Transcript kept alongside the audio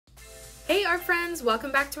Hey art friends, welcome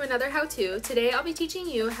back to another how-to. Today I'll be teaching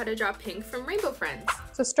you how to draw pink from Rainbow Friends.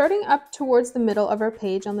 So starting up towards the middle of our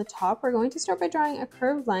page on the top, we're going to start by drawing a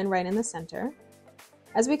curved line right in the center.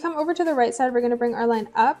 As we come over to the right side, we're going to bring our line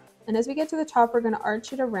up, and as we get to the top, we're going to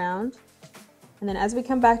arch it around. And then as we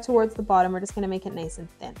come back towards the bottom, we're just going to make it nice and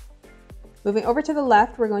thin. Moving over to the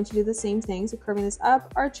left, we're going to do the same thing. So curving this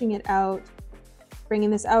up, arching it out, bringing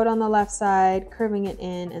this out on the left side, curving it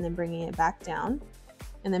in, and then bringing it back down.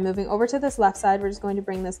 And then moving over to this left side, we're just going to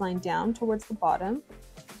bring this line down towards the bottom,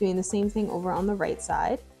 doing the same thing over on the right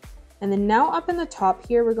side. And then now up in the top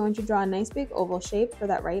here, we're going to draw a nice big oval shape for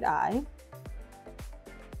that right eye,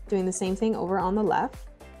 doing the same thing over on the left.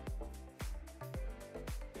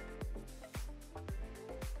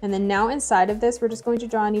 And then now inside of this, we're just going to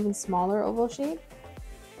draw an even smaller oval shape.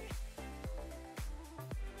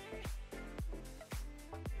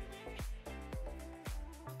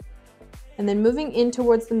 And then moving in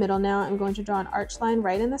towards the middle now, I'm going to draw an arch line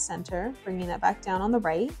right in the center, bringing that back down on the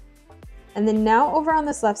right. And then now over on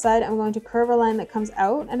this left side, I'm going to curve a line that comes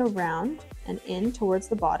out and around and in towards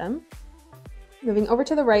the bottom. Moving over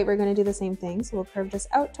to the right, we're going to do the same thing. So we'll curve this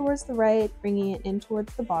out towards the right, bringing it in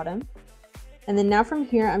towards the bottom. And then now from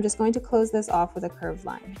here, I'm just going to close this off with a curved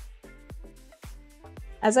line.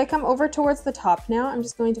 As I come over towards the top now, I'm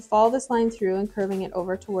just going to follow this line through and curving it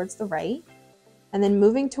over towards the right. And then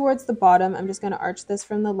moving towards the bottom, I'm just going to arch this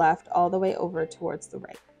from the left all the way over towards the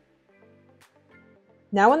right.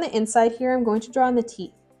 Now on the inside here, I'm going to draw in the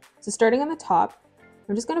teeth. So starting on the top,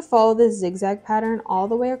 I'm just going to follow this zigzag pattern all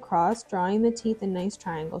the way across, drawing the teeth in nice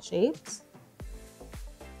triangle shapes.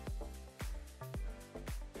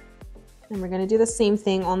 And we're going to do the same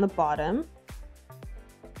thing on the bottom.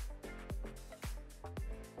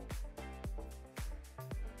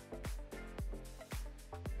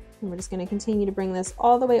 And we're just going to continue to bring this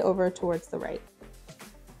all the way over towards the right.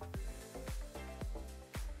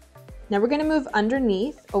 Now we're going to move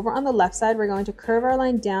underneath. Over on the left side, we're going to curve our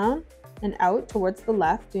line down and out towards the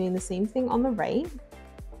left, doing the same thing on the right.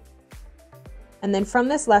 And then from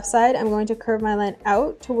this left side, I'm going to curve my line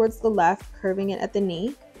out towards the left, curving it at the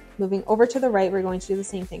knee. Moving over to the right, we're going to do the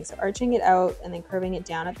same thing. So arching it out and then curving it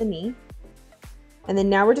down at the knee. And then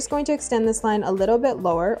now we're just going to extend this line a little bit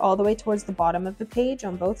lower, all the way towards the bottom of the page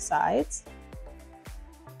on both sides.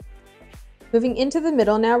 Moving into the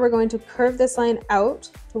middle now, we're going to curve this line out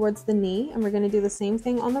towards the knee, and we're going to do the same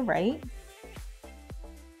thing on the right.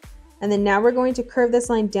 And then now we're going to curve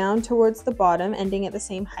this line down towards the bottom, ending at the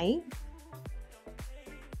same height.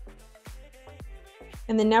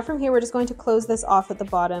 And then now from here, we're just going to close this off at the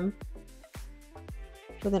bottom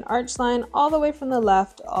with an arch line all the way from the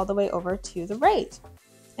left, all the way over to the right.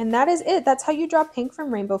 And that is it. That's how you draw pink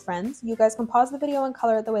from Rainbow Friends. You guys can pause the video and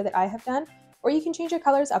color it the way that I have done, or you can change your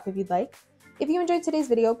colors up if you'd like. If you enjoyed today's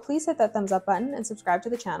video, please hit that thumbs up button and subscribe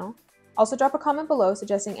to the channel. Also drop a comment below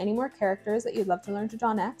suggesting any more characters that you'd love to learn to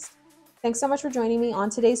draw next. Thanks so much for joining me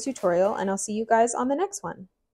on today's tutorial, and I'll see you guys on the next one.